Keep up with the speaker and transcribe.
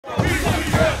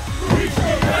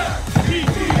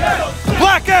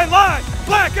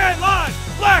Black and line!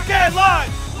 Black and line!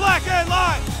 Black and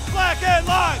line! Black and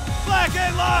line! Black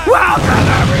and line! Welcome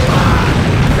everyone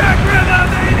to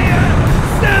GRIMAMANIA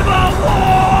Civil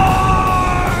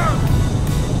War!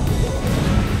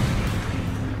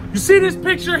 You see this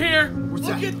picture here?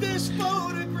 Look at this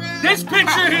photograph! This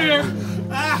picture here!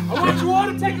 I want you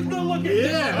all to take a good look at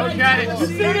this. Look at it. You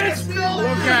see this? Look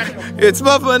at it. It's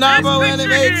Muffinabo and it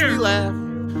makes here. me laugh.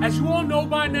 As you all know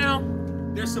by now,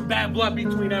 there's some bad blood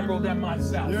between Emerald and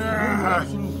myself. Yeah.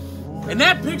 And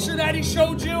that picture that he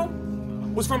showed you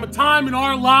was from a time in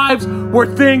our lives where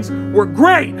things were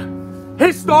great.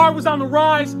 His star was on the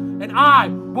rise, and I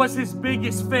was his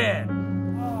biggest fan.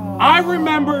 I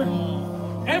remember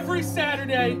every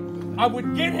Saturday I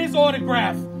would get his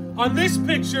autograph on this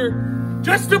picture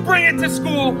just to bring it to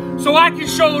school so I can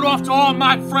show it off to all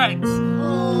my friends.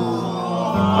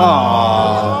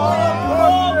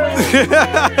 You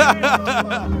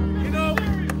know,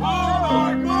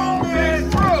 Hallmark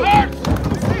moment!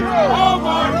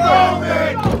 Hallmark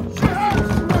moment!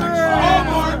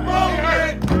 Hallmark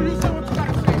moment!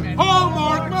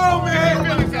 Hallmark moment!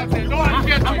 I'm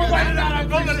gonna write it out. I'm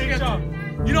gonna let it get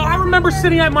you. You know, I remember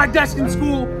sitting at my desk in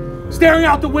school, staring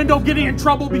out the window, getting in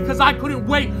trouble because I couldn't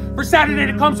wait for Saturday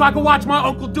to come so I could watch my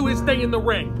uncle do his thing in the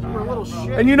ring.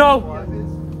 And you know,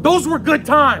 those were good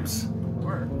times.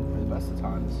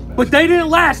 But they didn't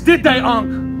last, did they,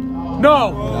 Unc?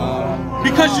 No.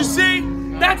 Because you see,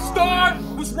 that star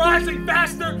was rising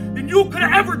faster than you could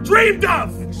have ever dreamed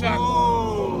of.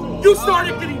 You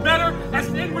started getting better as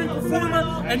an in-ring performer,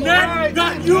 and that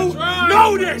got you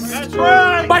noticed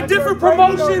by different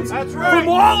promotions from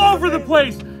all over the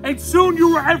place. And soon you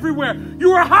were everywhere.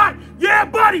 You were hot. Yeah,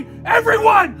 buddy.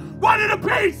 Everyone wanted a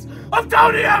piece of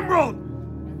Tony Emerald.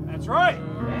 That's right.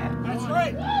 That's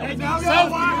right. And now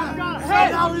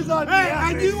he's on. Hey,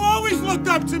 and you always looked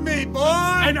up to me, boy.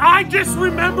 And I just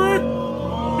remembered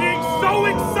being so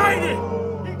excited,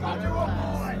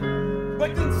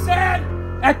 but then sad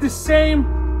at the same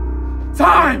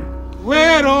time.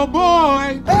 Little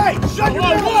boy. Hey, shut your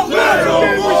mouth. Little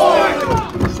boy.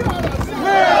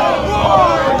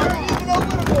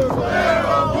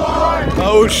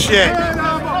 Oh shit.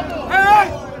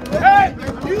 Hey,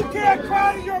 you can't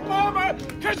cry to your mama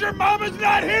because your mama's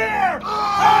not here.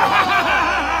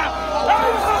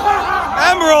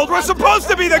 Emerald, we're supposed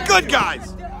to be the good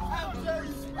guys.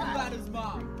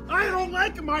 I don't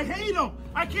like him. I hate him.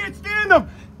 I can't stand him.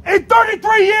 In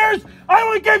 33 years, I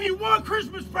only gave you one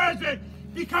Christmas present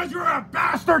because you're a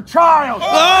bastard child.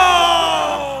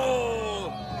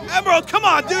 Oh! Emerald, come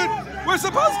on, dude. We're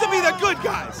supposed to be the good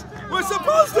guys. We're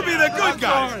supposed to be the good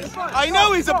guys. I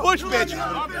know he's a push bitch,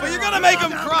 but you're gonna make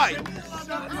him cry.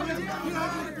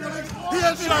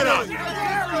 Shut up.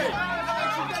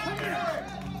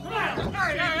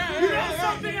 You know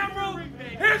something, Emerald?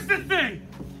 Here's the thing.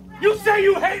 You say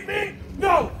you hate me?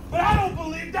 No, but I don't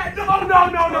believe that. No.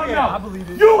 I believe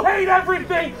it. You hate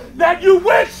everything that you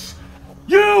wish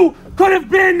you could have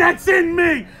been that's in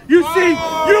me. You see,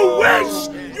 you wish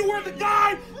you were the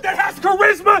guy that has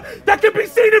charisma that can be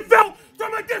seen and felt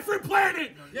from a different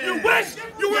planet. You wish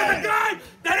you were the guy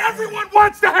that everyone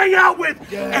wants to hang out with.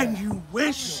 And you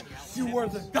wish you were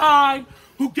the guy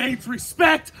who gains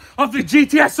respect of the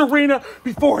GTS arena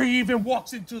before he even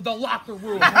walks into the locker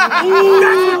room. That's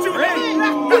what you hate.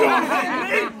 You don't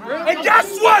hate me. And guess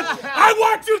what? I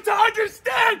want you to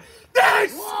understand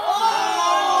this. In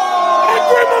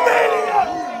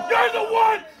GRIMAMANIA, you're the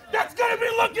one that's going to be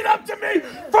looking up to me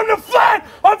from the flat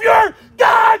of your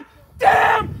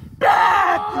goddamn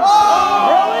back.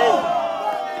 Really?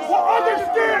 Well,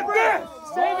 understand this.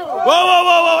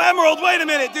 Whoa, Emerald, wait a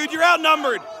minute, dude. You're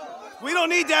outnumbered. We don't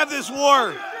need to have this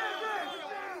war.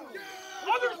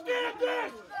 Understand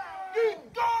this, you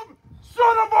dumb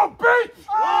son of a bitch!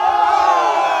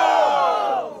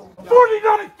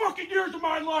 49 fucking years of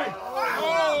my life!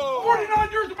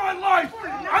 49 years of my life!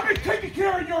 I've been taking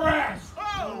care of your ass!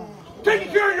 Taking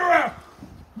care of your ass!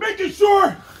 Making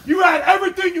sure you had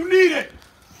everything you needed!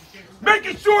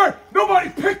 Making sure nobody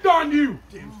picked on you!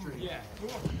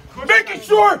 Making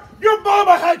sure your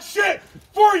mama had shit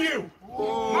for you!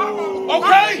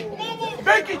 Okay?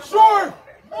 Making sure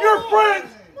your friends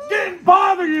didn't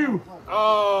bother you!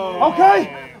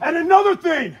 Okay? And another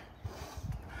thing,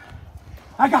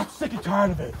 I got sick and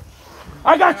tired of it.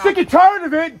 I got sick and tired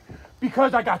of it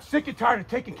because I got sick and tired of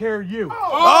taking care of you.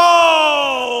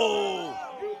 Oh!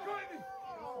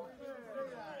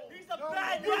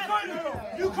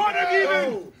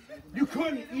 You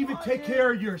couldn't even take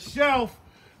care of yourself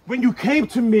when you came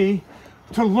to me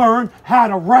to learn how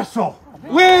to wrestle.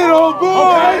 Little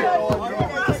boy!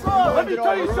 Okay? Let me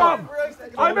tell you something.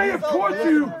 I may have taught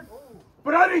you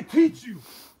but I didn't teach you.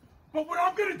 But what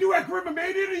I'm gonna do at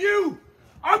GRIMAMANIA to you,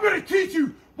 I'm gonna teach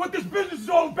you what this business is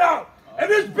all about. And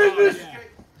this business,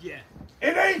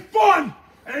 it ain't fun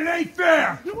and it ain't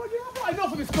fair. You know what? I know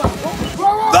for this club.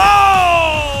 No!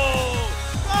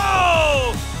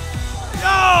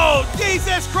 No!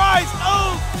 Jesus Christ!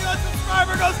 Oh, the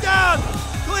subscriber goes down.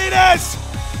 Cletus.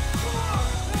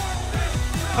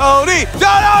 Holy! No!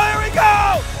 Here we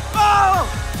go! Oh!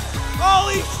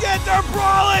 Holy shit! They're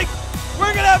brawling.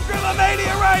 We're gonna have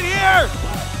GRIMAMANIA right here.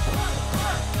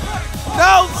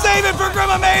 No! Save it for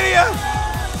GRIMAMANIA.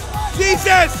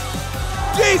 Jesus!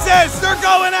 Jesus! They're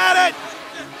going at it!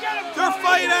 They're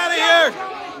fighting out of here!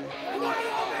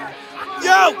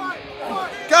 Yo!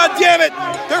 God damn it!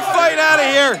 They're fighting out of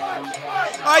here!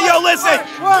 Yo, listen!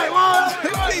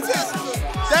 Jesus!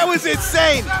 That was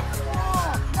insane!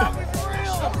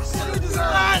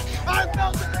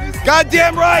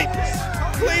 Goddamn right!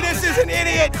 Cletus is an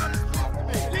idiot!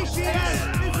 He's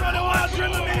running wild!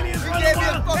 GRIMAMANIA's running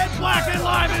wild! And Black and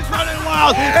Lime is running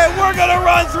wild! And we're gonna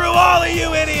run through all of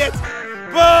you idiots!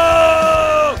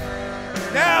 Boo!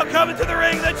 Now coming to the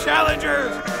ring, the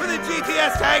challengers for the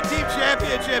GTS Tag Team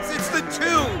Championships. It's the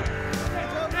two.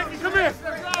 Come here.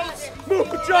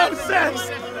 Mucho sex.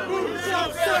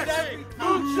 Mucho sex.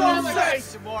 Mucho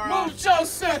sex. Mucho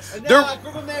sex. And now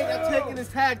GRIMAMANIA taking his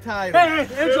tag title. Hey,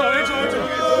 Angelo. Let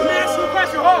me ask you a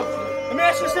question, huh? Let me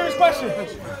ask you a serious question.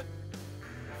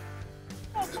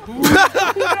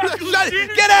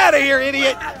 Get out of here,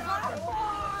 idiot!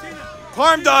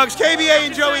 Farm Dogs, KBA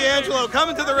and Joey Angelo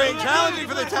coming to the ring, challenging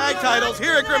for the tag titles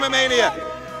here at GRIMAMANIA.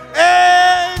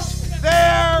 And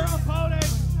their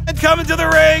opponents. And coming to the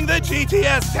ring, the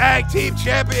GTS Tag Team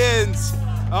Champions.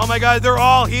 Oh my God, they're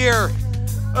all here.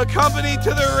 Accompanied to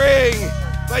the ring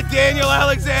by Daniel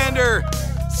Alexander,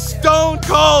 Stone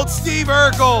Cold Steve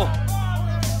Urkel,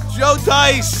 Joe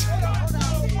Dice.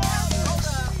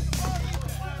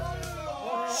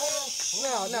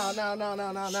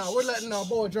 No. We're letting our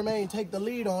boy Jermaine take the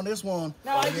lead on this one.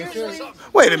 Now,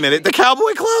 Wait a minute, the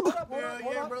Cowboy Club?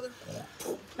 Yeah, brother.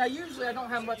 Now, usually I don't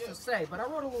have much to say, but I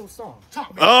wrote a little song.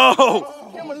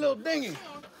 Oh! Give him a little dingy.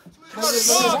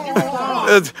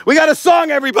 We got a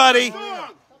song, everybody!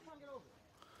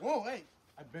 Whoa, hey.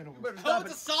 Oh,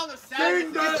 it's a song of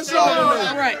Sing that All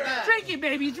song. right. Drink it,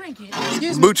 baby, drink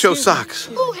it. Mucho Socks.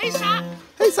 Ooh, hey, Sock.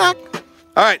 Hey, Sock.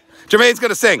 All right, Jermaine's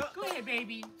gonna sing. Go ahead,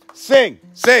 baby. Sing,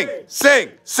 sing, sing,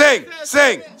 sing,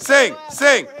 sing, sing,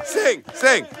 sing, sing,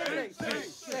 sing.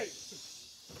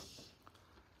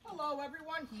 Hello,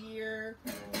 everyone here.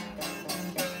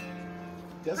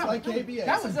 Just like KBA.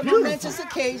 That was a momentous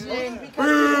occasion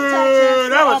because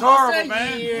that was horrible,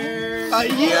 man. A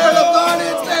year of the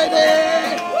Bonnets,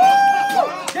 baby!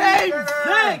 Game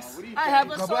 6! I have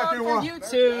a song for you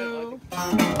two.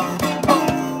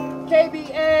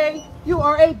 KBA, you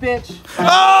are a bitch.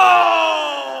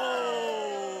 Oh!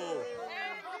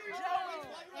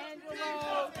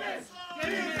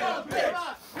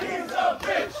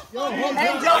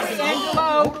 And Joey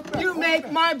Angelo, you make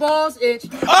my balls itch.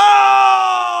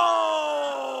 Oh!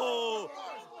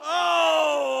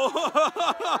 Oh!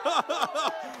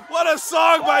 What a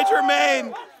song by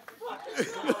Jermaine.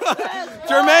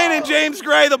 Jermaine and James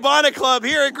Gray, the Bonnet Club,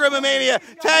 here at GRIMAMANIA.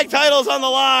 Tag titles on the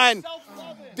line.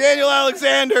 Daniel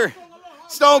Alexander,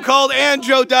 Stone Cold, and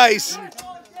Joe Dice.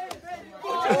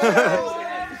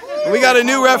 We got a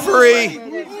new referee.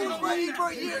 Ready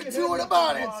for year 2 of the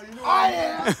Bonnets. I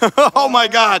am. Oh my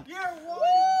God.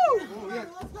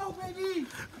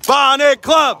 Bonnet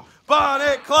Club,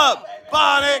 Bonnet Club,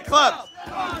 Bonnet Club.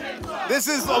 This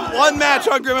is the one match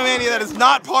on GRIMAMANIA that is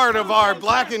not part of our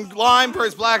black and lime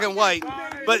versus black and white.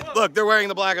 But look, they're wearing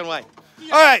the black and white.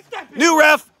 All right, new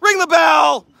ref, ring the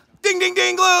bell. Ding, ding,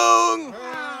 ding, gloom.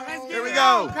 Here we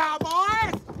go.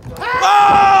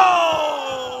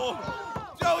 Oh!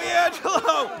 Joey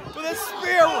Angelo with a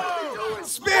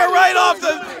spear right off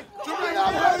the...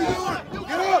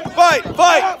 Fight,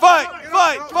 fight, fight,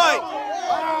 fight, fight.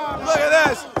 Look at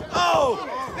this. Oh,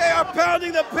 they are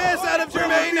pounding the piss out of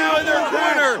Jermaine now in their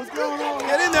corner.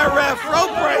 Get in there, ref.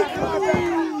 Rope break.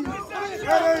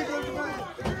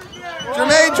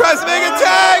 Jermaine tries to make a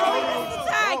tag.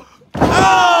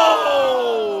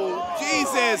 Oh,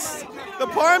 Jesus. The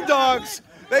Parm Dogs,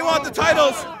 they want the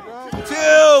titles. 2.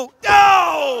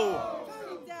 No!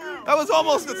 That was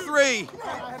almost a 3.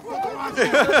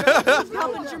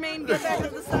 Helping Jermaine get back to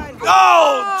the side.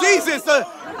 Oh, Jesus.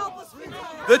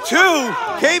 The two,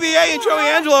 KBA and Joey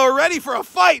Angelo, are ready for a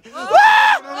fight.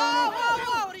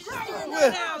 What did you just do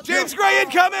now? James Gray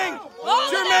incoming.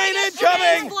 Jermaine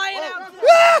incoming. Flying out.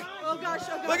 Ah! Oh gosh,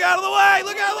 oh gosh. Look out of the way.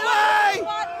 Look out of the way.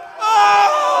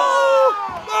 Oh!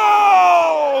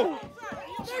 Oh!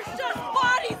 There's just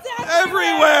bodies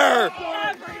Everywhere!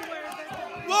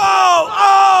 Whoa!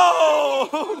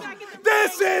 Oh!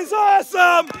 This is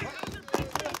awesome!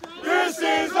 This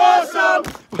is awesome!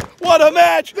 What a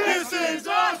match! This is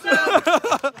awesome!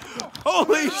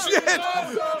 Holy shit!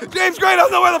 James Gray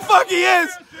doesn't know where the fuck he is!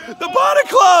 The Bonnet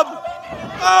Club!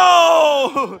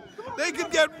 Oh! They could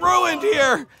get ruined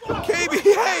here!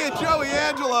 KBA and Joey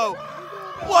Angelo!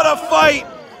 What a fight!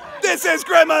 This is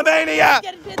GRIMAMANIA!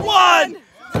 1, 2,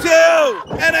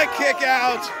 and a kick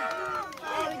out!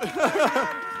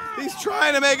 He's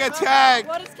trying to make a tag!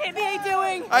 What is KBA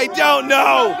doing? I don't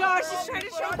know! Oh gosh, he's trying to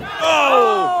show.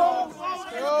 Oh!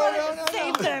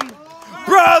 Saved him.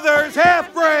 Brothers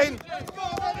half-brain!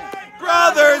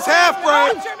 Brothers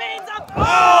half-brain! Jermaine's up.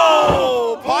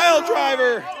 Oh! Pile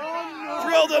driver!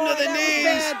 Drilled him to the knees!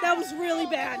 Bad. That was really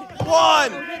bad.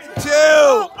 1, 2,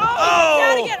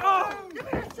 Gotta get off.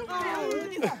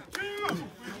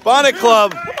 Bonnet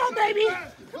Club! Come on, baby.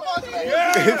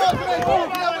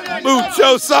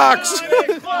 Mucho socks!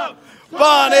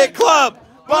 Bonnet Club!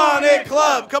 Bonnet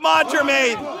Club! Come on,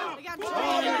 Jermaine!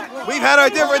 We've had our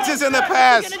differences in the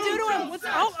past. What are you gonna do to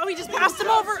him? Oh, he just passed him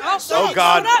over. Oh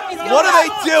God! What are they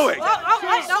doing?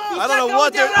 I don't know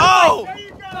what they're. Oh!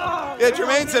 Yeah,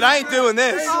 Jermaine said I ain't doing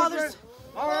this. He's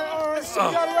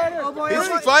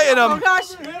fighting him. Oh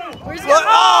gosh! Where's he What?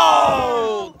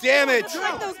 Oh! Damn it!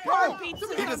 like those pork beats.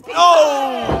 He just.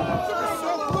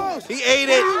 Oh! He ate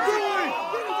it.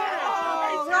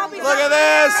 Look at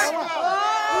this.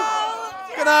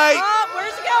 Good night. Oh,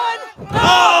 where's he going?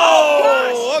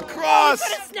 Oh! Across.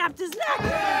 Could have snapped his neck.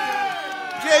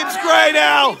 James Gray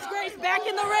now. James Gray's back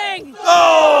in the ring.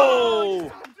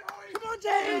 Oh! Come on,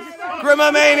 James.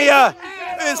 GRIMAMANIA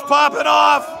is popping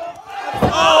off. On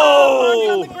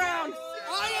Oh! the ground.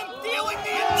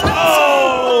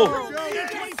 Oh!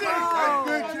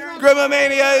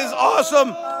 GRIMAMANIA is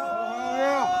awesome.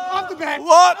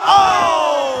 What?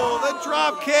 Oh! The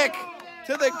drop kick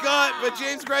to the gut, but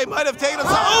James Gray might have taken him.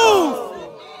 Oh!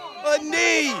 A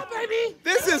knee.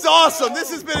 This is awesome. This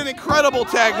has been an incredible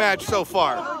tag match so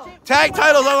far. Tag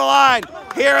titles on the line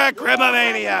here at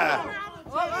GRIMAMANIA.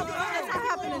 That's not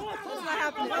happening. That's not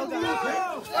happening. Oh,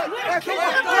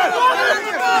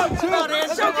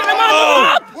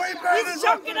 God. He's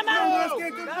choking him out.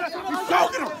 He's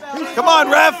choking him out. Come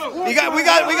on, ref. We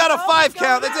got a 5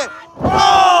 count. That's it.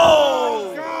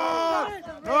 Oh!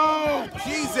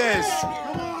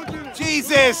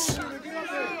 Jesus.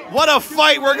 What a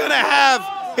fight we're gonna have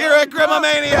here at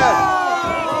GRIMAMANIA.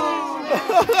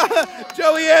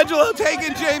 Joey Angelo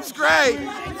taking James Gray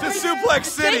to Suplex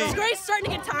City. James Gray's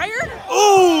starting to get tired.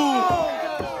 Ooh!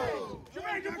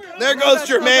 There goes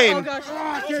Jermaine. Oh, gosh.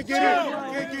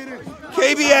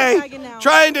 KBA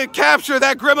trying to capture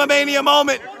that GRIMAMANIA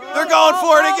moment. They're going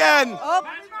for it again.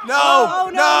 No.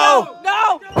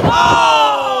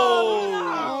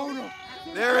 Oh!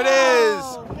 There it is.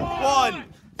 1,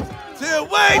 2.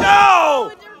 Wait,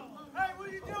 no!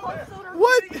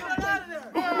 What?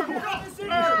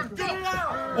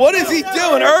 What is he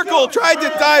doing? Urkel tried to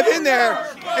dive in there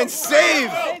and save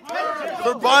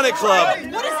for Bonnet Club.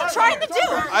 What is he trying to do?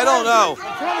 I don't know.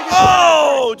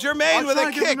 Oh, Jermaine with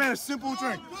a kick. Man, a simple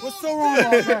drink. What's so wrong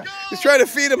with that? He's trying to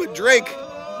feed him a drink.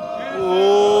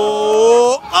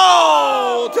 Oh,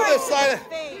 to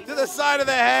the side of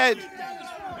the head.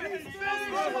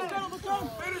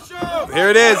 Here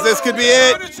it is. This could be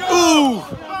it. Ooh.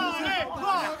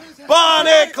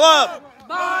 Bonnet Club.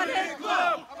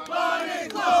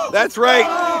 That's right. I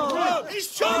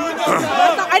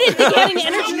didn't think he had any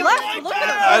energy left. Look at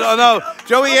him. I don't know.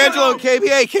 Joey Angelo and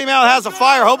KBA came out House of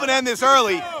Fire hoping to end this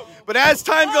early. But as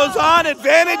time goes on,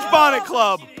 advantage Bonnet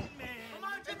Club.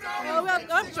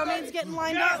 Jermaine's getting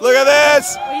lined up. Look at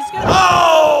this.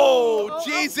 Oh, Oh,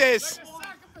 Jesus.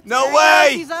 No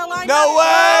way. He's all lined No up.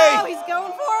 way. Oh, he's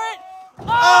going for it.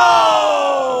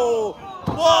 Oh!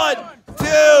 1,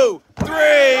 2, 3.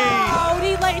 Oh,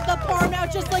 he laid the palm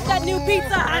out just like that new Pizza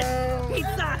Hut.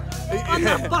 Pizza on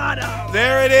the bottom.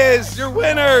 There it is. Your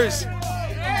winners.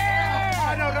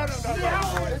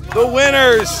 The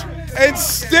winners. And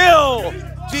still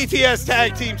GTS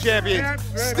Tag Team Champions.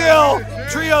 Still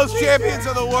Trios Champions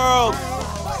of the World.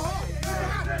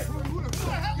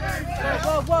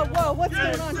 Whoa, what's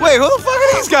going on? Wait, who the fuck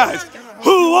are these guys?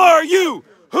 Who are you?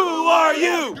 Who are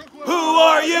you? Who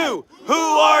are you? Who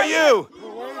are you?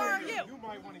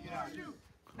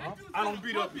 I don't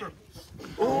beat up here.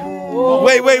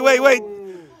 Wait.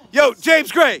 Yo,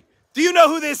 James Gray, do you know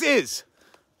who this is?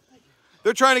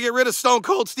 They're trying to get rid of Stone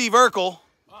Cold Steve Urkel.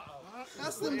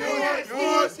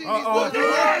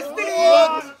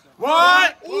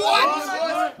 What?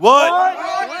 What?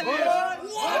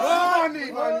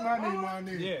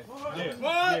 Money. Yeah.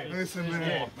 Listen,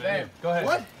 man. Go ahead.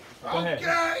 What? Go ahead.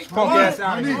 Okay. Focus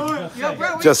on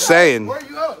it. Just saying. Where you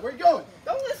going? Where you going?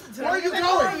 Don't listen to him. Where you going?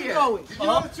 Where you going? You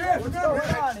have a chance. What's going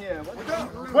on here?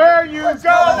 Where you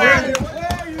going?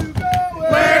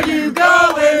 Where you going? Where you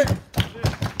going?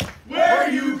 Where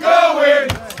you going?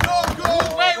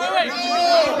 Wait.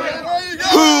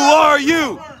 Who are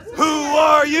you? Who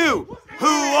are you? Who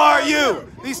are you?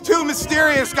 These two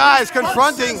mysterious guys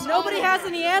confronting. Nobody has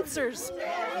any answers.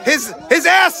 His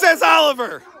ass says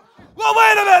Oliver. Well,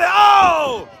 wait a minute.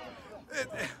 Oh!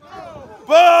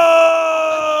 Boo!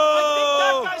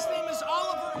 That guy's name is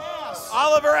Oliver Ass.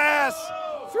 Oliver Ass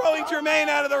throwing Jermaine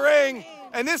out of the ring.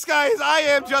 And this guy is I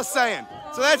Am Just Saying.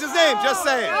 So that's his name, Just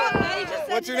Saying.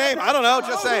 What's your name? I don't know,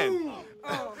 Just Saying.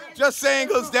 Just Saying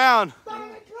goes down.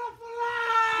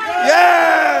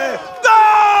 Yeah!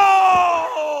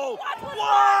 No!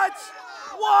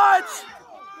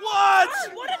 What?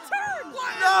 What a turn!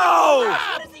 No!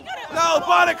 What is he gonna? No,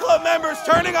 Bonnet Club members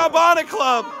turning on Bonnet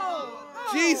Club.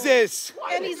 Jesus.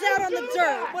 And he's out on the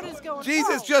dirt. What is going on?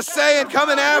 Jesus, Just Saying,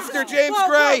 coming after James Whoa,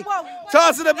 Gray. whoa.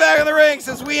 Tossing it back in the ring,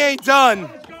 says we ain't done.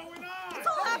 It's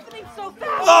all happening so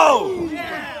fast. Oh!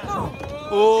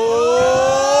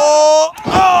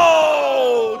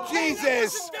 Oh!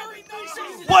 Jesus!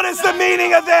 What is the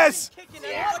meaning of this?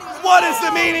 What is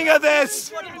the meaning of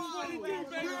this?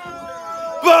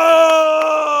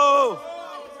 Boo!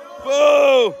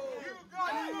 Boo!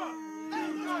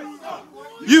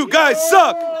 You guys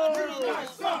suck!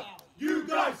 You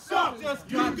guys suck.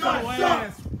 You guys suck.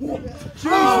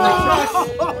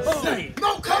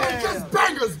 No coming, just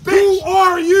bangers, bitch. Who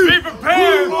are you? Be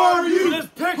prepared. Who are you? This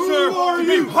picture Who are to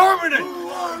you? be permanent. Who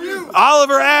are you?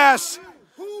 Oliver Ass,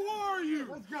 Who are you?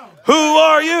 Let's go. who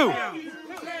are you?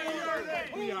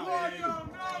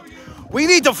 We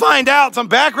need to find out some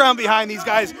background behind these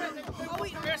guys.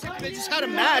 They just had a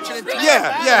match and it's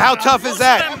Yeah, how tough is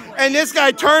that? And this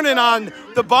guy turning on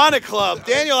the Bonnet Club,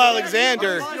 Daniel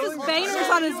Alexander. Banners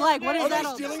on his leg. What is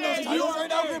that? stealing those titles right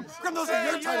now. Grim, those are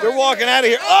your titles. They're walking out of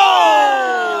here.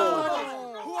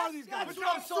 Oh! Who are these guys? That's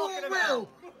what I'm talking about.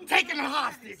 Taking a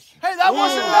hostage. Hey, that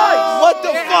wasn't nice. What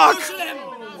the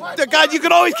fuck? God, you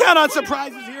can always count on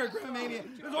surprises here at GRIMAMANIA.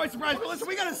 There's always surprises. But listen,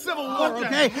 we got a civil war,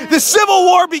 okay? The Civil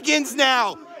War begins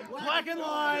now. Black and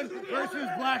lime versus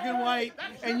black and white,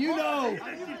 and you know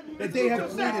that they have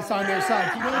Cletus on their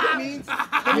side. You know what that means?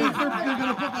 That means they're going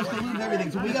to put us to lose everything,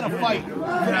 so we got to fight for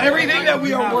everything that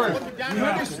we are worth. You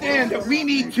understand that we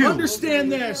need to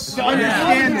understand this.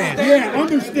 Understand this. Yeah,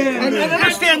 understand this. And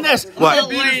understand this.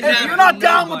 What? If you're not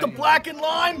down with the black and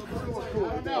lime,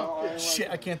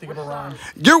 shit, I can't think of a rhyme.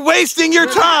 You're wasting your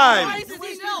time. Why is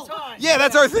he still? Yeah,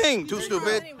 that's our thing. Too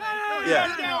stupid.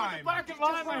 Yeah. Black and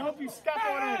lime, I hope you step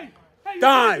on it.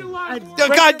 God. Come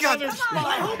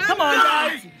on,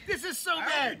 guys. This is so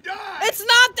bad. It's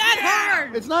not that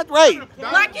hard. It's not right.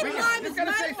 Black and lime is not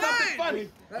hard.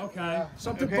 Okay.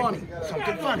 Something funny.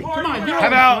 Something funny. Come on, How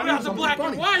about the black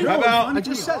and white? I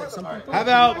just said it. Something funny. How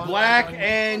about black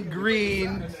and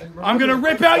green? I'm gonna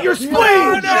rip out your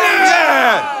spleen.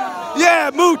 Yeah.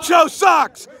 Yeah, mucho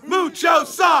socks. Mucho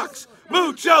socks.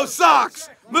 Mucho socks.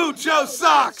 Mucho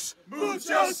socks.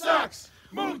 Mucho sucks.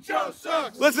 Mucho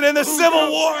sucks. Listen, in the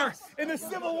Civil War. And the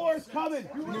Civil War is coming.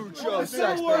 Mucho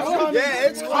sex, bro. Yeah,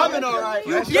 it's coming, all right.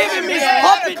 You're giving me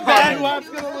puppet back. Duhop's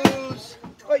gonna lose.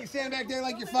 What, you stand back there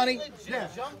like you're funny? Yeah,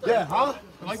 huh?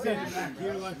 I like that.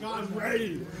 You're like, I'm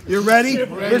ready. You're ready?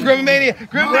 Here's GRIMAMANIA.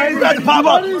 GRIMAMANIA's about to pop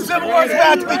up. Civil War's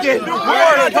about to begin.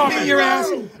 We're about to beat your ass.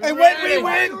 And when we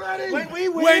win,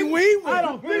 I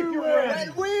don't think you're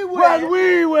ready. When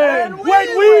we win.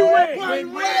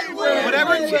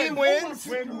 Whatever team wins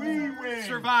When we win.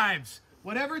 survives.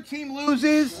 Whatever team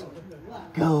loses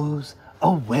goes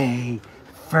away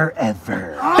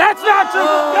forever. That's not true.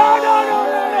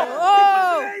 No.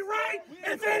 Oh.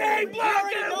 If it ain't right, if it ain't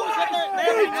black and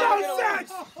white,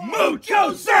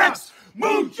 mucho sex.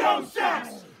 Mucho sex.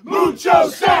 Mucho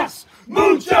sex.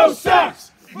 Mucho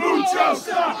sex. Mucho sex.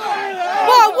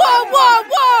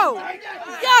 Whoa.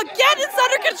 Yeah, get it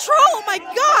under control. Oh my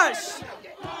gosh.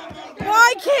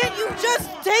 Why can't you just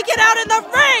take it out in the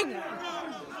ring?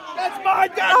 That's my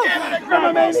goddamn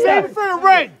GRIMAMANIA. Save it for the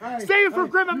ring. Save it for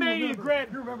GRIMAMANIA, Grit.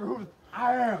 You remember who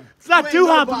I am. It's not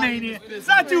Duhopomania. It's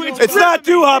not it's not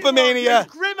Duhopomania.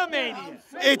 It's GRIMAMANIA.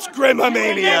 It's The name on the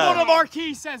GRIMAMANIA.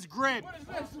 marquee says Grim.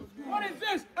 What is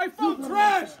this? I found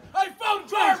trash. I found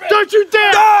garbage. Don't you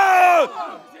dare! No!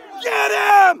 Get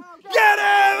him! Get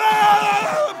him!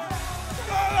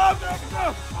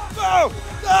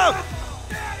 No!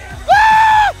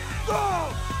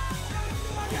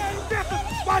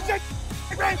 Watch it!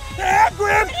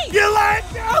 Grim! You like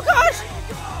it? Oh gosh!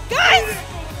 Guys!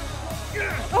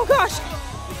 Oh gosh!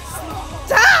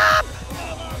 Stop!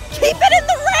 Keep it in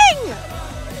the ring!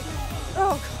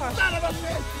 Oh gosh.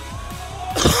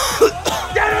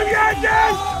 Get him,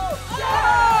 Yankees!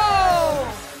 No!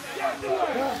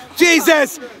 Jesus!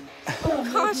 Oh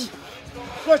gosh.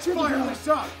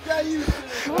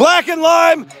 Black and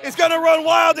Lime is gonna run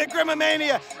wild at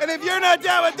GRIMAMANIA, and if you're not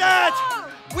down with that,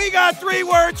 we got 3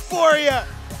 words for you.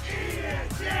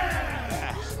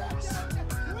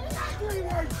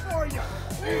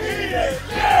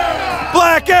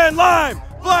 Black and Lime!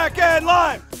 Black and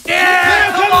Lime!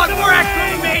 Yeah, come on, we're at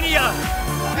GRIMAMANIA.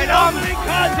 And I'm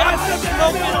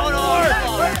smoking on our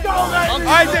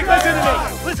Isaac, listen to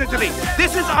me. Listen to me.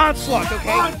 This is onslaught,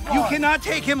 okay? You cannot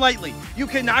take him lightly. You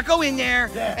cannot go in there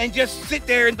and just sit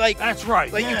there and like. That's right.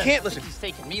 Like you can't listen. He's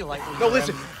taking me lightly. No,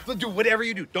 listen. Do whatever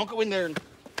you do. Don't go in there and.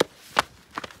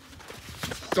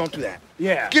 Don't do that.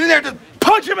 Yeah. Get in there to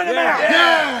punch him in the mouth.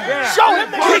 Yeah. Show him.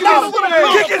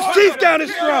 Kick his teeth down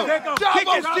his throat. Kick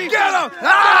his teeth. Get him.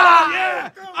 Yeah.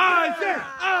 Isaac.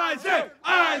 Isaac.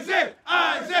 Isaac.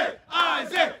 Isaac.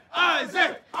 Isaac.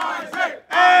 Isaac. Isaac.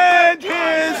 And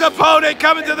his opponent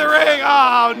coming to the ring.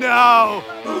 Oh no.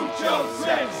 Mucho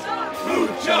cringe.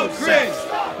 Mucho cringe.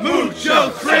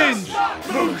 Mucho cringe.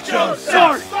 Mucho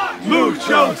fart.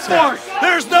 Mucho fart.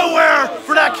 There's nowhere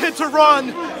for that kid to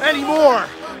run anymore.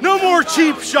 No more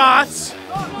cheap shots.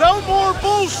 No more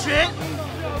bullshit.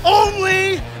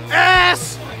 Only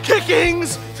ass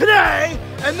kickings today.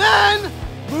 And then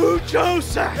mucho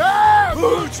sex.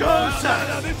 Mucho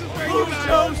sex.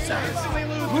 Mucho sex.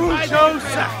 Mucho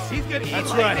sex. He's gonna eat That's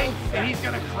lightning, and he's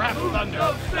gonna crap thunder.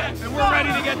 And we're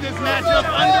ready to get this matchup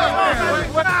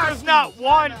underway. There's not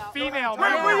one female.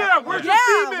 Where's your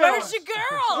female? Where's your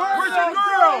girl? Where's your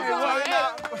girl?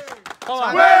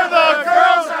 Where the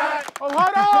girls at? Oh,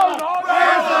 hold on.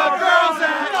 Where the girls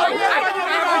at?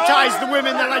 Advertise the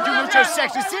women that I do mucho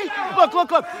sex. You see? Look.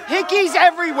 Hickey's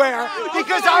everywhere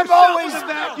because I'm always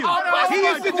Vacuum. He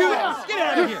used to do that. Get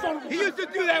out of here. He used to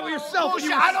do that with yourself when you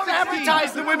were I don't 16.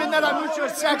 advertise the women that I mucho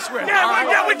sex with.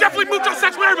 Yeah, we definitely mucho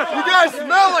sex with everybody. You guys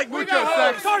smell like mucho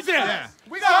sex. Tarzan.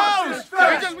 We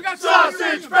got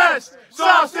sausage fest.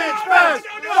 Sausage fest.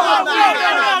 You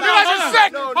guys are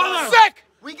sick. Sick.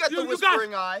 We get the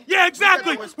whispering eye. Yeah,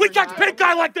 exactly. We got pink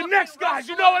eye like the next guys.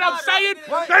 You know what I'm saying?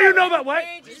 Now you know that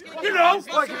way. You know.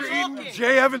 Like if you're eating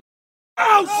J. Evans.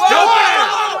 Oh, stupid!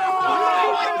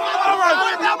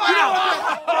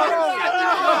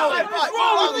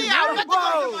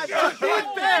 To be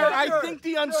fair, I think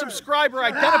the unsubscriber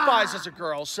identifies as a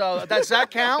girl, so does that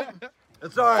count?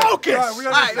 It's all right. Focus! All right, we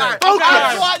understand.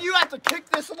 Focus! You have to kick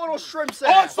this little shrimp's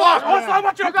ass. Also, I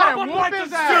want you to pop one like this.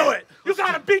 Do it. You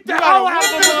gotta beat the hell out of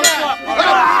him. Here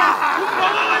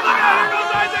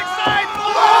goes Isaac's side.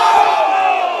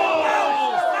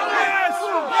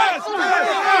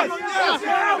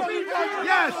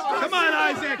 Yes. Come on,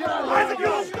 Isaac. Isaac, you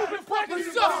little stupid fuck.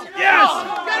 Yes.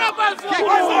 Get up, Isaac.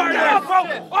 Get up, bro.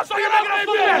 Also, you're not gonna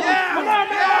do that. Come on,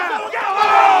 man.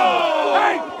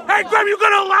 Hey, Grim, you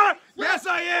gonna allow it? Yes,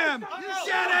 I am.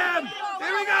 Get him.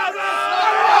 Here we go.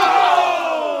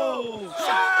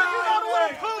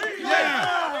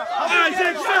 Yeah.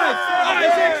 Isaac side.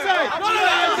 Isaac side.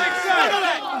 Isaac side.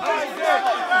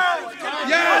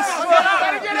 Yes.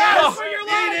 Yes.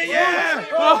 Eat it. Yeah.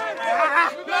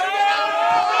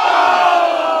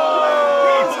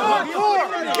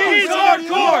 He's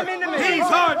hardcore. He's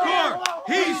hardcore.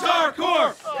 He's hardcore.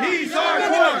 He's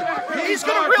hardcore. He's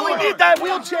gonna really need that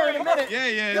wheelchair in a minute. Yeah,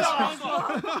 he is.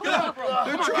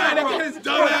 They're trying to get his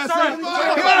dumb ass in.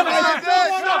 Come on,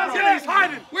 He's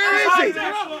hiding. where is he?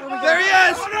 There he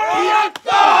is.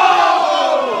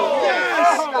 Oh!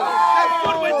 Yes. That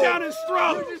foot went down his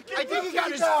throat. I think he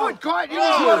got his foot caught in his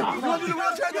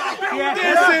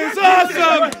This is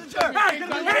awesome.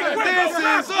 This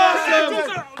is awesome.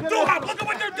 Duhop, look at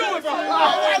what they're doing, bro.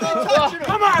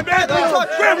 Come on, man.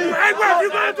 Grim, hey, Grim, you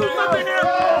gotta do something here.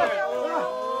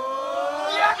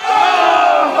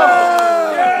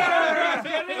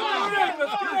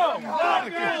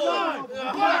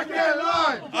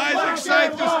 Isaac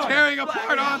Scythe just tearing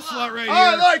apart Onslaught right here.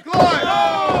 I like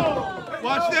live.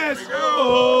 Watch this.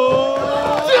 Oh!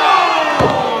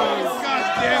 God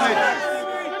damn it.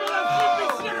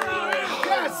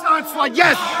 Yes, Onslaught,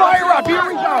 yes, fire up, here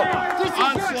we go. This is your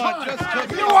Onslaught time. just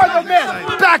took You are the man.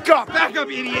 Back up. Back up,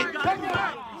 idiot.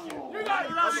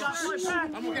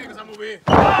 I'm okay because I'm over here.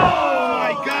 Oh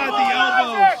my God, the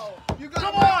elbows.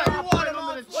 Come on! You want him in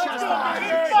the chest.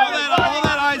 All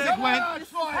that Isaac went,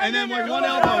 and then with one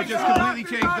elbow just completely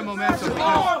changed the momentum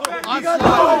because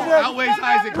Onslaught outweighs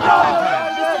Isaac by 10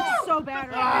 times. so bad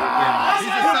right Yeah, he's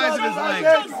the size of his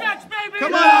legs. Sex, baby.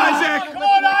 Come on, Isaac. Come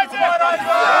on, Isaac.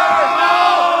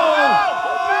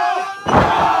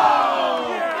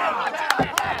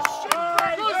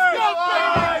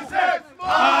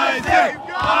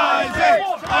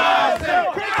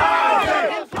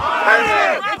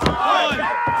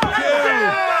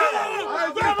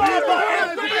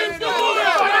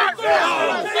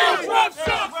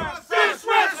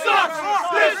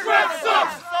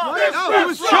 No, he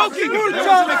was choking.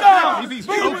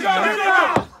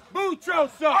 Mucho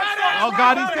sucks. Oh,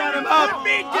 God, he's got him up.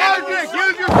 Isaac,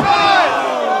 use your size.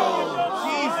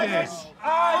 Jesus.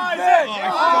 Isaac,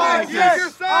 use your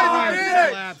size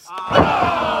again.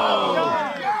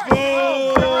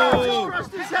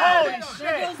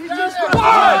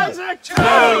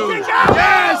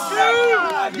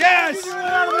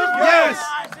 Yes!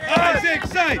 Isaac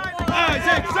sight!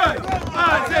 Isaac sight!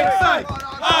 Isaac sight!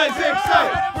 Isaac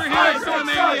sight! We're here at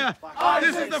GRIMAMANIA.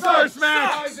 This is the first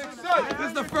match. This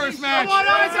is the first match. I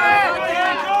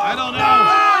don't know.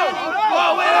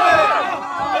 Whoa, wait a minute!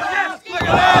 Look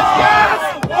at this! Yes!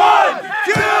 1,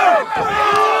 2, 3!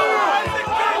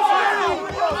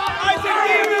 Isaac,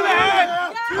 knee him in the head!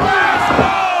 Yes!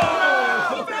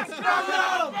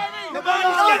 Come on,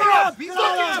 he's getting up! He's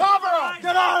looking!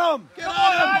 Get on him! Get on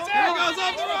him! Here he goes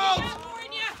off the ropes!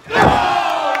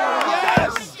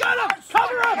 Yes! Get him!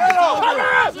 Cover him! Cover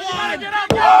him! 1,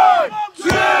 2,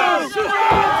 3!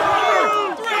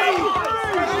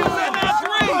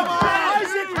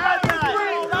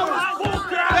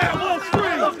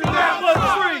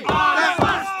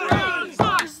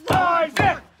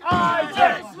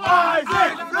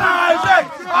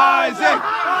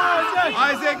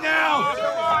 Isaac now!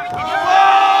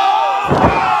 Whoa!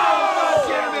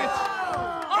 Damn it!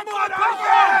 Come on,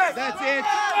 Isaac! That's it!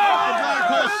 The black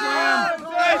hole slam!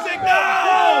 Isaac, no!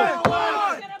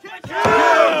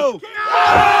 2!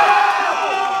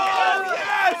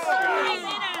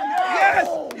 Yes!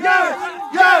 Yes!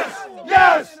 Yes!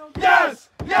 Yes! Yes!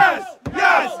 Yes!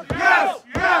 Yes! Yes!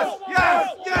 Yes! Yes!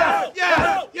 Yes!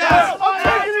 Yes! Yes! I'm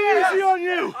taking it easy on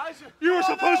you. You were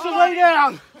supposed to lay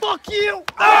down. Fuck you.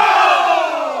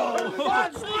 Oh!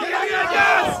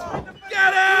 Yes!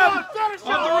 Get him!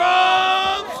 On the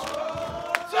ropes!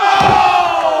 Oh!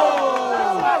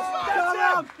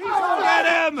 Get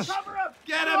him!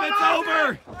 Get him! It's over!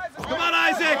 Come on,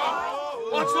 Isaac!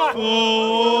 Watch that.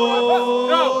 Oh!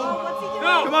 No.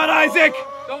 Come on, Isaac!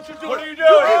 Don't you do it. What are you doing?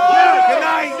 Good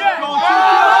night!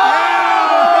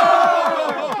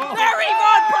 Very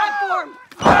good platform.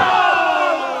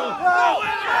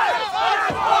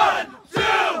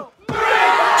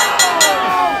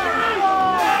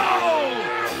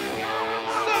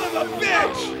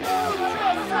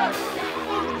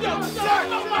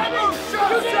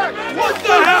 What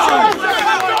the hell?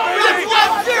 It's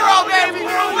 1-0, baby.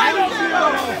 We're 1-0.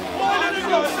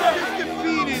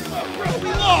 Defeated. Bro, we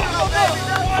lost.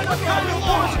 We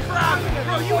lost.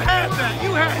 Bro, you had that.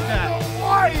 You had that.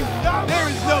 There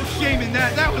is no shame in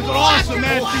that. That was an awesome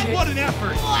match. Dude. What an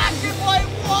effort. Black and white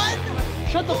won.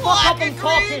 Shut the fuck up, I'm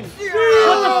talking.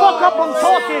 Shut the fuck up, I'm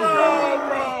talking.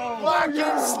 Black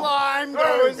and slime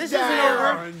goes This isn't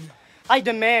over. I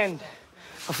demand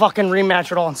a fucking rematch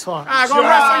with Onslaught. Go wrestle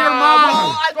your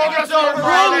mom. I think it's over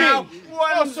right now.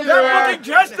 That fucking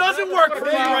dress doesn't work for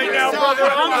me right now, brother.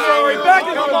 I'm sorry. Back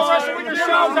in the wrestle with your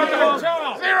shows at the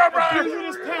hotel. Zero, bro. Abusing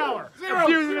his power.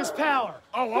 Abusing his power.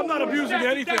 Oh, I'm not abusing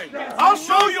anything. I'll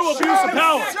show you abuse of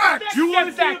power. You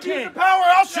want that kid? Power,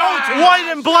 I'll show it to you. White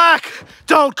and black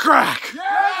don't crack.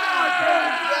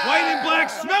 White and black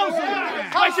smells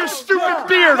like Like your stupid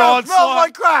beard, Onslaught. Smells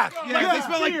like crack. Yeah, they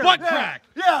smell like butt crack.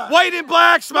 Yeah. White and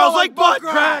black smells like butt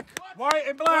crack. White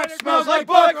and black Smells like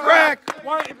butt crack.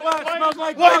 White and black smells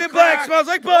like White and black smells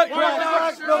like butt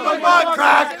crack. Smells like butt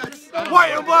crack.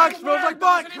 White and black smells like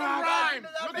butt crack.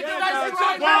 White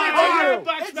and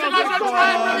black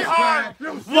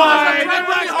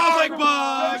smells like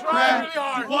butt crack.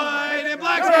 White and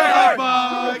black smells like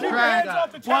butt crack.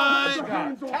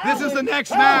 White. This is the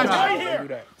next match.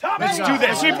 Let's do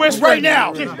this. Keep whispering right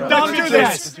now. Let's do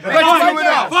this. Let's do it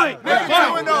now. Fight.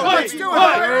 Let's do it.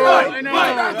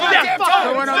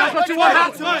 That's what you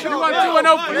want. You want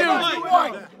 2-0 for you.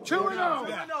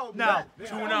 2-0. No.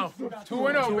 2-0.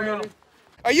 2-0, baby.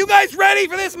 Are you guys ready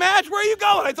for this match? Where are you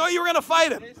going? I thought you were going to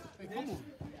fight him.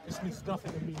 This means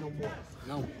nothing to me no more.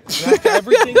 No. After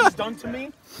everything he's done to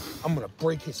me, I'm going to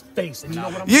break his face. And you know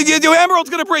what I'm You Emerald's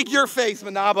going to break your face,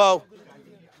 Manabo.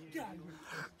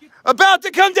 About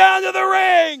to come down to the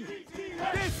ring.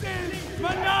 This is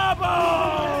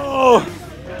Manabo.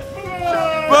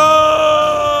 Boo!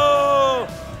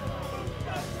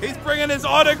 He's bringing his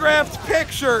autographed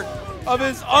picture of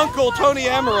his uncle, Tony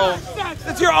Emerald.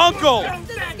 It's your uncle. It's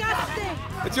disgusting.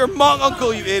 It's your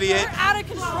uncle, you idiot. You're out of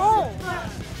control.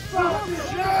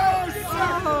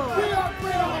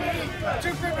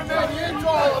 It's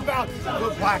all about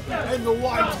the black and the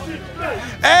white.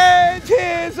 And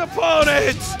his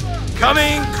opponent,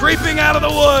 coming creeping out of the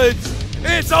woods,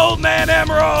 it's Old Man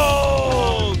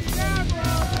Emerald.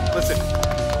 Listen.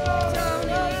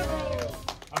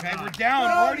 Okay, we're down.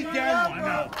 We're already down one. I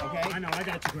know. Okay. I know. I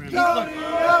got you, Graham. Look,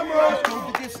 just go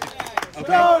the distance. Okay. He's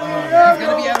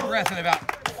gonna be out of breath in about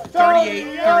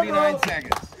 38, 39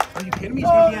 seconds. Are you kidding me? He's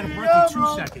gonna be out of breath in 2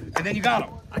 seconds. And then you got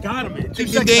him. I got him, man. 2 Ding,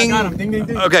 seconds. ding. I got him. Ding, ding,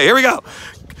 ding. Okay, here we go.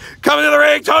 Coming to the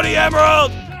ring, Tony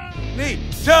Emerald. Tony,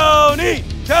 Tony,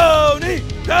 Tony,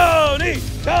 Tony,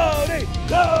 Tony,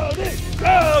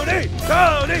 Tony,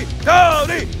 Tony,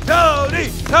 Tony, Tony,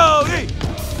 Tony.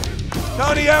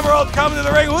 Tony Emerald coming to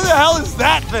the ring. Who the hell is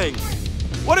that thing?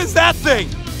 What is that thing?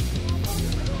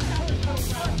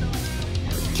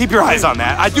 Keep your eyes on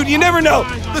that. Dude, you never know.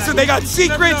 Listen, they got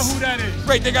secrets.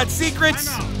 Right, they got secrets.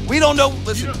 We don't know.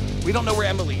 Listen, we don't know where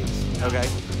Emily is. Okay,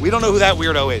 we don't know who that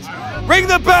weirdo is. Ring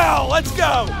the bell. Let's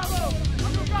go.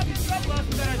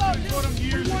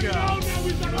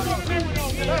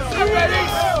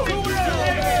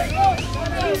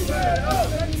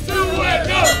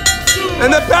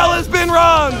 And the bell has been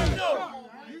rung.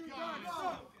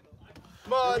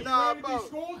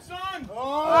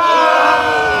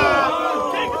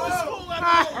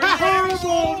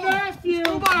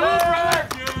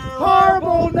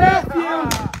 Horrible nephew!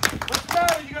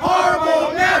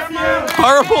 Horrible nephew!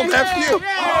 Horrible nephew.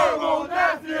 Horrible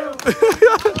nephew!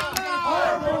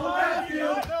 Horrible nephew!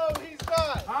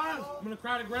 I'm gonna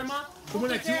cry to Grandma. The one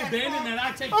that you abandoned that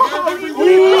I take care of every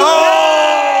week.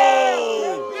 Oh!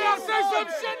 Yeah, say some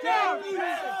shit now!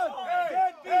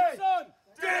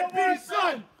 Deadbeat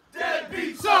son!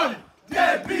 Deadbeat son!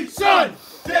 Deadbeat son!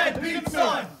 Deadbeat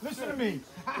son! Listen to me.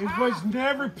 It was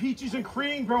never peaches and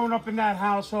cream growing up in that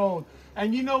household.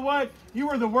 And you know what? You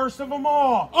were the worst of them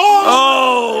all.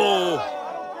 Oh!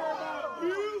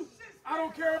 You? I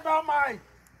don't care about my...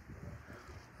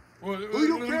 Who you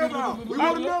don't care about? We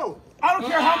want to know. I don't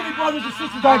care how many brothers and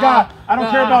sisters I got. I don't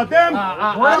care about them.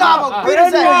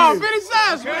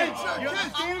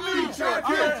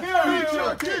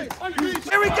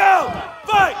 Here we go!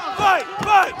 Fight! Fight!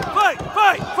 Fight! Fight!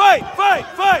 Fight! Fight! Fight!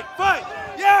 Fight! Fight!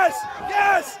 Yes!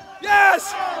 Yes!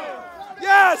 Yes!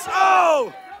 Yes!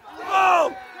 Oh!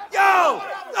 Oh! Yo!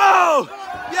 Oh!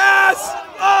 Yes!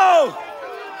 Oh!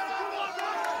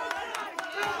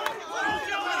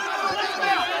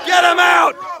 Get him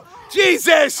out!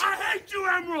 Jesus! I hate you,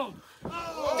 Emerald.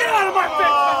 Get out of my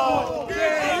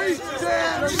face!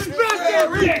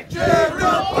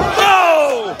 Oh!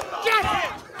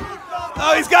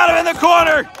 Oh, he's got him in the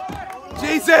corner!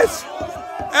 Jesus!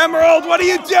 Emerald, what are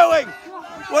you doing?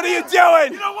 What are you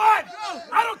doing? You know what?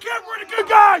 I don't care if we're the good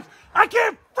guys. I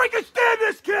can't freaking stand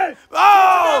this kid.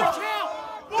 Oh!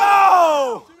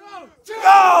 No!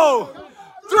 No!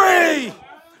 3,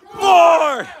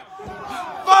 4,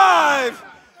 5,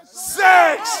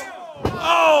 6.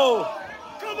 Oh!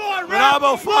 Come on,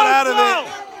 Renabo fought out of it.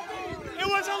 It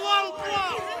was a low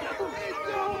blow.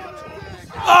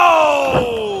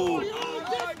 Oh!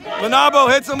 Renabo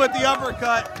hits him with the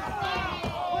uppercut.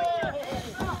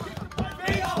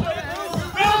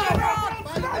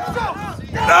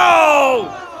 No!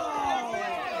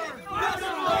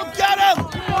 Get him!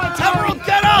 Emerald,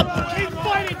 get up! Keep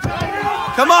fighting,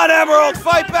 Tony. Come on, Emerald,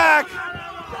 fight back!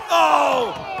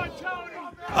 Oh!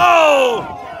 Oh!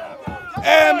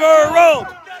 Emerald!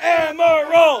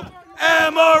 Emerald!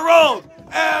 Emerald!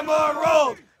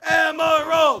 Emerald!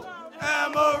 Emerald!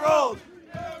 Emerald!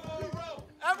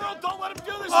 Emerald, don't let him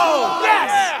do this! Oh!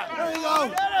 Yes! There you go!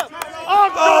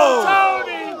 Uncle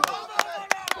Tony!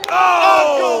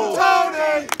 Oh!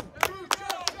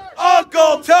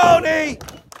 Uncle Tony!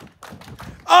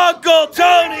 Uncle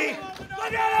Tony!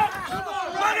 Look at him!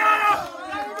 Look at him!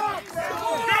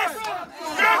 Yes!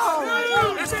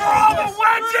 It's for all the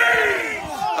wedgies!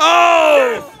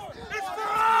 Oh! It's for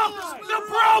all the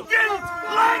broken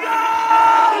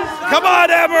Legos! Come on,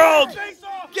 Emerald!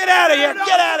 Get out of here!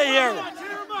 Get out of here!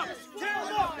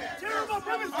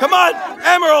 Come on,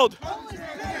 Emerald!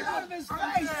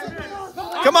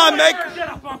 Come on,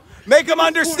 make him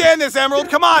understand this, Emerald.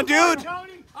 Come on, dude.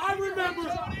 I remember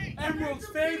Emerald's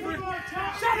favorite.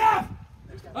 Shut up!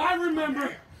 I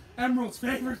remember Emerald's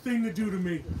favorite thing to do to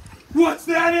me. What's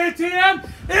that, ATM?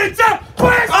 It's a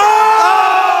quick!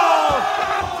 Oh!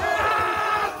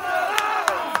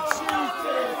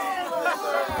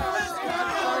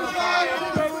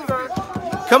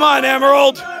 Come on,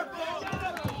 Emerald.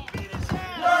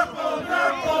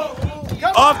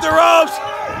 Off the ropes.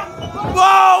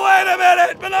 Whoa, wait a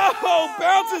minute. Manapo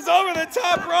bounces over the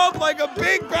top rope like a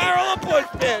big barrel of push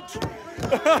pitch.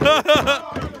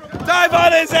 Dive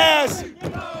on his ass.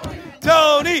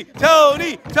 Tony.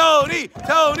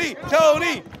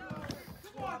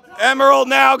 Emerald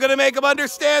now gonna make him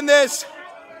understand this.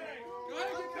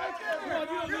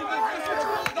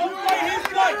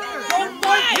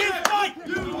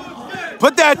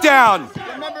 Put that down.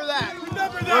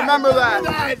 Remember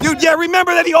that. Dude, yeah,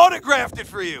 remember that he autographed it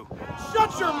for you.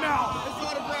 Shut your mouth.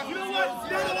 You know what?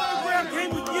 That autograph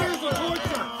came with years of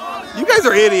torture. You guys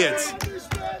are idiots.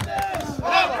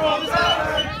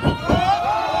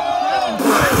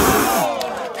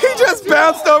 He just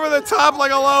bounced over the top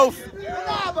like a loaf.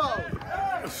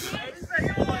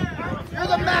 You're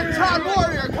the Mac Todd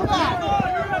Warrior. Come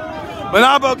on.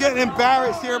 Manabo getting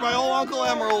embarrassed here by old Uncle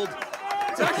Emerald.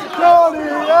 Tony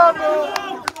Emerald.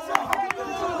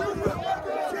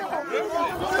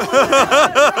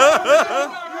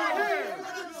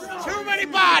 Too many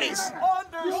bodies.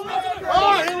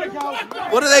 Oh, here we go.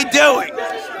 What are they doing?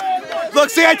 Look,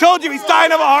 see, I told you he's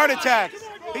dying of a heart attack.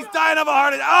 He's dying of a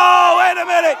heart attack. Oh, wait a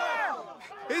minute.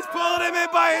 He's pulling him in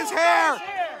by his hair.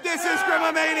 This is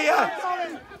GRIMAMANIA.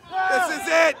 This is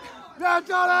it. Now,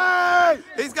 Tony.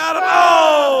 He's got him.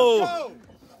 Oh.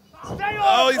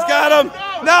 Oh, he's got him.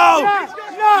 No.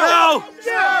 No.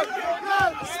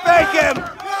 Spank him.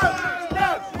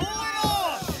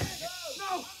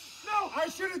 I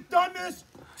should have done this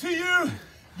to you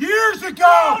years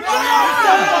ago.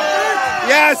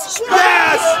 Yes.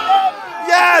 Yes.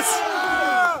 Yes.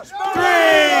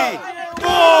 3,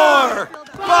 4,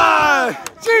 5.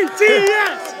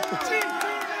 GTS.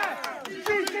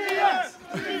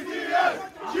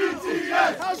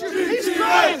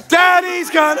 Daddy's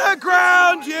gonna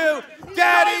ground you.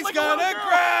 Daddy's gonna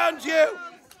ground you.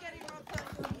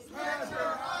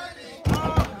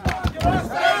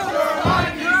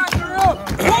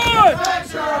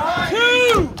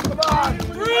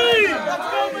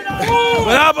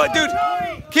 But dude,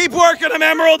 keep working him,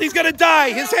 Emerald. He's gonna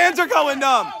die. His hands are going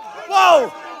numb.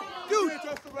 Whoa, dude,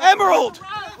 Emerald.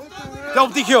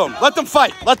 Don't DQ him. Let them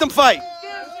fight. Let them fight.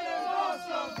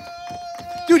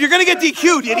 Dude, you're gonna get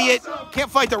DQ'd, idiot. Can't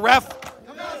fight the ref.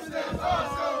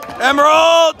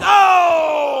 Emerald.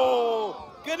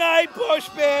 Oh! Good night, push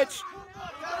bitch.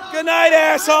 Good night,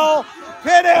 asshole.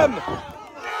 Hit him.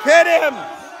 Hit him.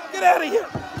 Get out of here.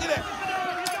 Get out.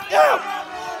 Get out.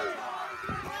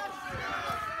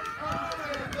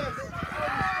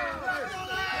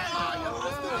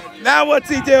 Now what's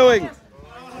he doing?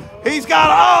 He's got,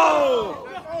 oh!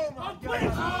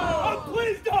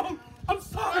 Please don't. I'm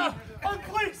sorry.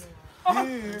 Please.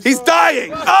 He's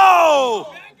dying.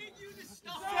 Oh!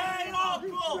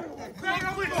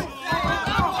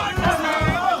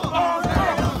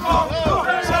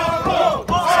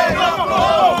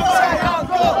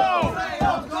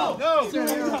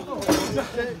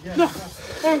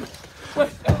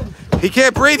 He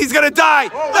can't breathe. He's gonna die.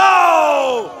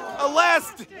 No! A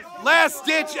last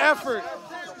ditch effort.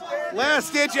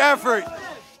 Last ditch effort.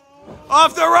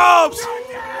 Off the ropes.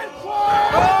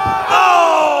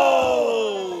 Oh!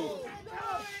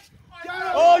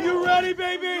 Oh, you ready,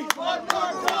 baby? One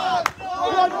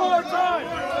more time.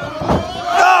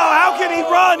 No, how can he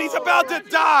run? He's about to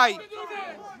die.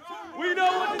 We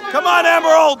know what to do. Come on,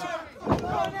 Emerald.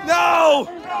 No.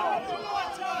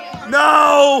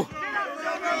 No.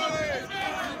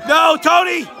 No,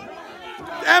 Tony.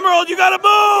 Emerald, you gotta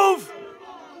move.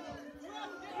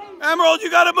 Emerald, you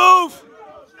gotta move.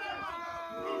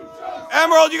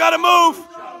 Emerald, you gotta move.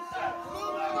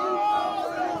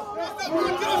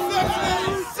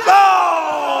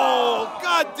 Oh,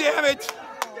 God damn it.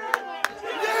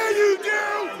 Yeah, you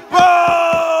do.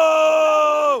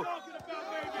 Whoa!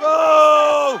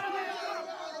 Whoa!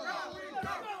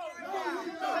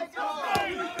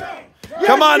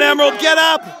 Come on, Emerald, get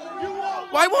up.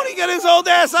 Why won't he get his old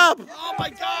ass up? Oh my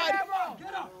God!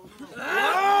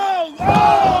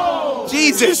 Oh!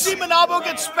 Jesus! Did you see Manabo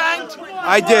get spanked?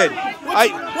 I did.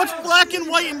 What's black and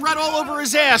white and red all over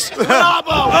his ass? Manabo!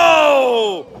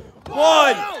 Oh!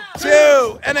 1,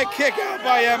 2, and a kick out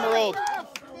by Emerald.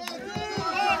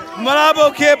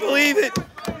 Manabo can't believe it.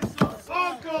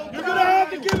 You're gonna have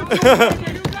to give it to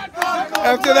him.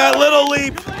 After that little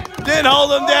leap, didn't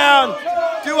hold him down.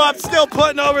 Duhop still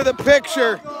putting over the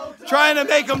picture, trying to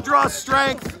make him draw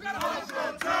strength.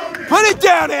 Put it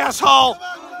down, asshole.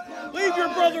 Leave your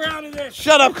brother out of this.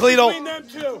 Shut up, Cleto. Between them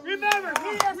two. Remember,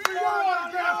 he has to your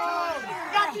autograph.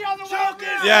 Got the other one.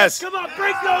 Yes. Come on,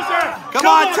 break those out. Come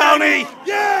on, Tony.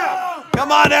 Yeah!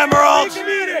 Come on, Emerald. Make him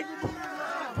eat it.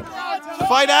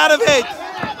 Fight out of it.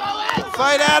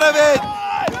 Fight out of it.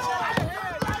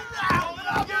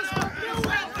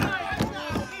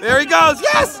 There he goes.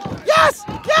 Yes! Yes!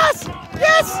 Yes!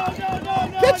 Yes!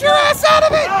 Get your ass out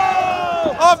of it!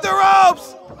 Off the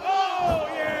ropes!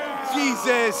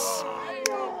 Jesus!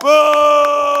 Boo!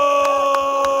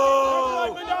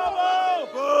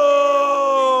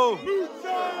 Boo!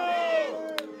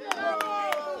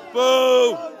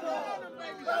 Boo!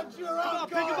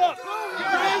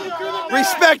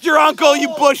 Respect your uncle, you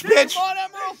bush bitch!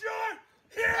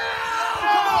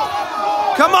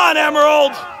 Come on,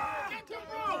 Emerald!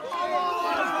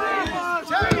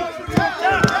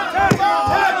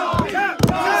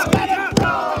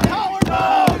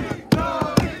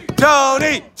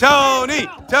 Tony! Tony!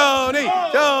 Tony!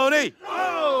 Tony!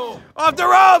 Off the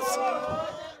ropes!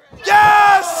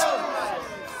 Yes!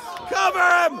 Cover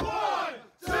him!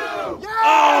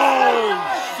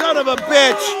 Oh! Son of a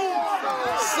bitch!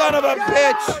 Son of a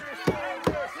bitch!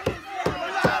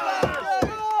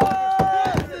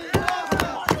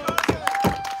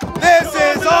 This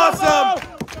is awesome!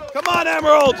 Come on,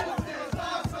 Emerald!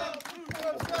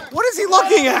 What is he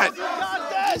looking at?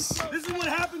 This is what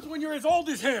happens when you're as old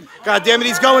as him. God damn it,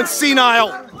 he's going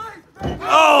senile.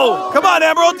 Oh, come on,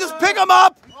 Emerald, just pick him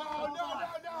up.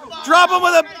 Drop him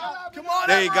with a...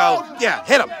 There you go. Yeah,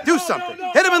 hit him. Do something.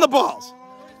 Hit him in the balls.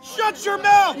 Shut your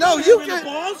mouth. No, you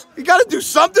can't. You got to do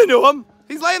something to him.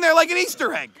 He's laying there like an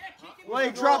Easter egg.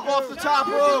 Leg drop off the top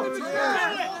rope.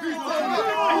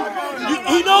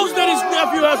 He knows that his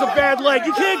nephew has a bad leg.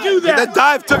 You can't do that. That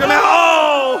dive took him out.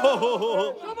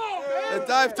 Oh! That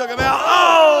dive took him out.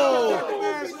 Oh!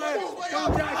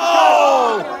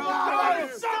 Oh!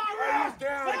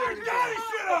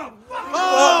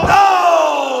 Oh!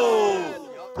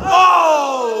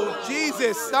 Oh!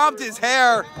 Jesus, stomped his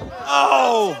hair.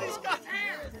 Oh!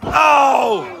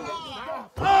 Oh!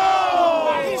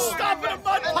 Oh! He's stopping a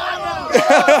mud pile.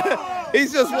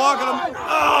 He's just walking him.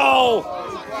 Oh!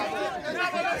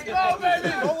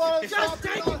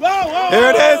 Here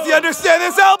it is. You understand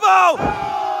this elbow?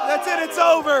 That's it. It's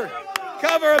over.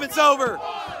 Cover him. It's over.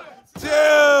 2.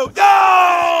 No!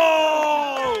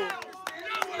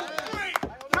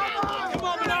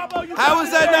 How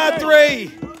was that not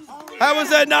 3? How was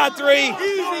that not 3? Easy,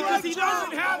 because he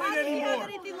doesn't have it anymore.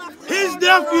 His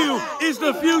nephew is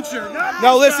the future.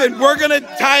 No, listen. We're gonna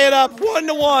tie it up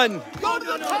 1-1. Go to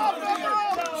the top.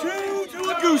 2 to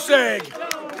a goose egg.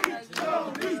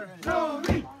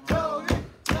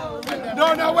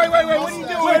 No, wait. What are you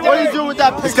doing? What are you doing with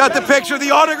that picture? He's got the picture,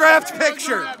 the autographed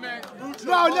picture.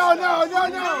 No.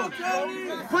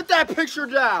 Put that picture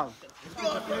down.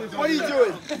 What are you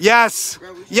doing? Yes.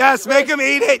 Yes, make him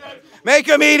eat it. Make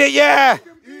him eat it, yeah.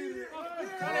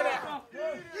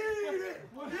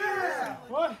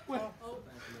 What?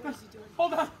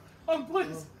 Hold on.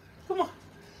 Please. Come on.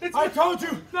 I told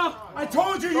you. No. I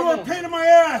told you you were a pain in my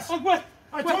ass. Wait.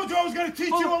 I told you I was going to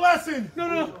teach you a lesson.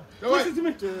 No. Listen to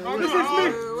me. Listen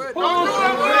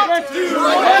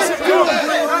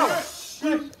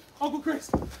to me. Uncle Chris,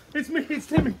 it's me. It's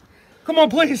Timmy. Come on,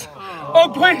 please. Oh,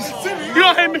 please. You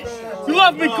don't hate me. You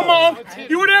love me. Come on.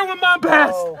 You were there when Mom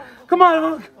passed. Come on,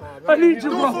 Unc. I need you,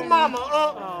 bro. Do it for Mama.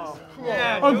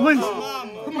 Unc, please.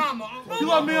 Come on. You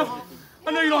love me, Unc.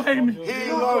 I know you don't hate me.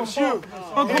 He loves you.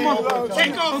 Oh, come on. Unc,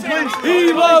 please.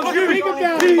 He loves you. He loves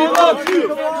you. He loves you.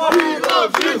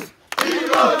 He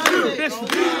loves you.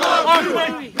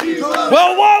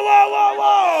 Whoa!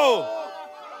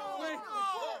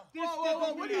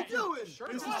 What are you doing? This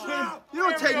is Tim. You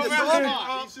don't take this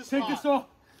off. Take this off.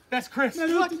 That's Chris.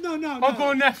 No. Uncle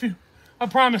and nephew. I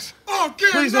promise.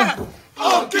 Please don't.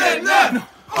 Okay, now.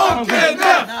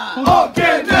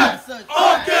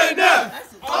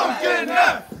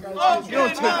 You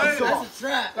don't take this off.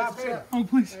 Oh,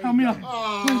 please, help me out.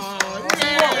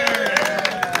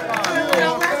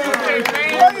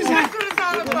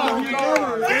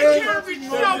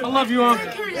 I love you, Unc.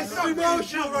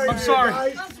 I'm sorry.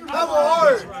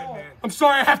 I'm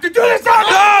sorry I have to do this, Unc.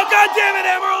 Oh, God damn it,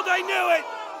 Emerald! I knew it!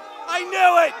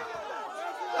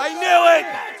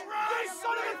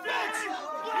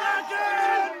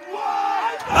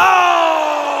 Oh!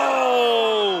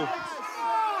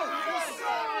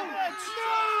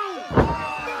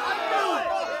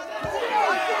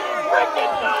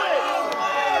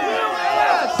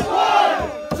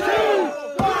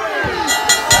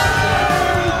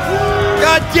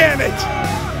 God damn it!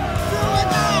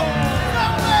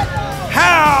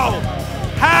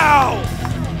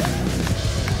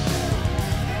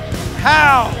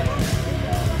 How?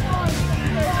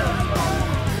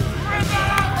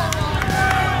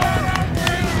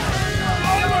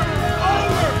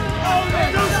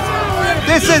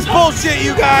 This is bullshit,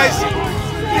 you guys.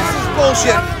 This is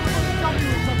bullshit.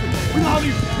 We know how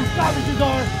these savages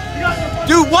are.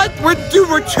 Dude, what? We're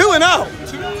 2-0.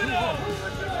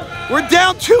 We're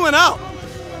down 2-0.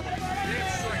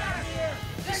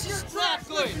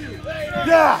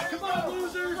 Yeah.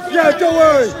 Yeah, don't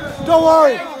worry. Don't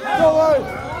worry. Don't worry.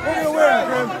 We're gonna win,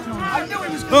 Grim.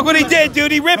 Look what he did,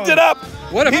 dude. He ripped it up.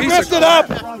 What a he piece ripped of it up.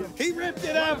 He ripped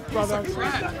it up. Brother.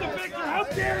 How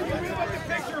dare you rip up the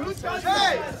picture? Who does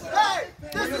Hey,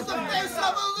 this is the face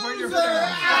of a loser.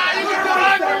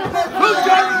 Who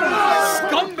does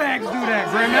scumbags do that,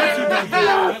 Grim? That's who does that.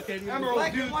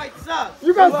 Black and white sucks.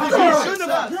 You guys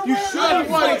You should have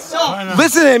white sucks.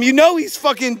 Listen to him. You know he's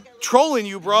fucking trolling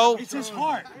you, bro. It's his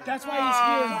heart. That's why he's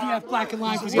here in DF Black and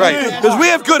Line. Right. Because we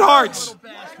have good hearts.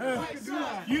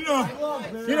 You know,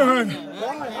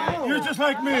 you're just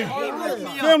like me.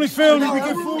 Family's family. We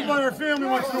get fooled by our family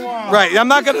once in a while. Right. I'm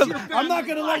not gonna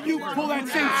let you pull that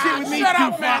same shit with me. Shut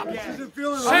up, man. I'm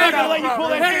not gonna let you pull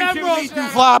that same shit with me.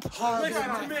 flop. Listen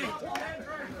to me.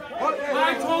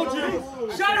 I told you.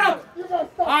 Shut up.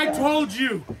 I told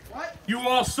you. You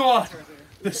all saw it.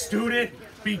 The student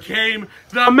became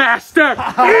the master.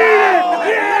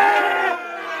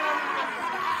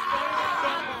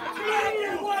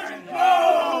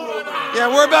 Yeah,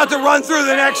 we're about to run through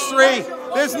the next 3.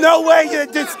 There's no way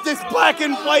this black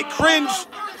and white cringe.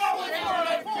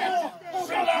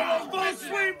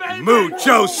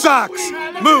 Mucho sucks.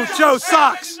 Mucho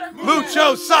sucks.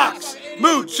 Mucho sucks.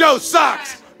 Mucho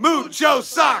sucks. Mucho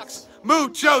sucks.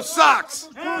 Mucho sucks.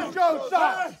 Mucho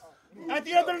sucks. At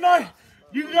the end of the night,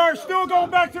 you are still going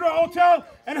back to the hotel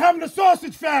and having a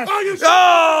sausage fest.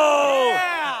 Oh!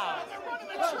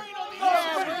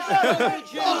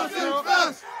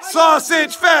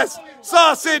 Sausage fest!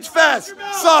 Sausage fest!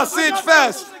 Sausage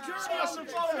fest!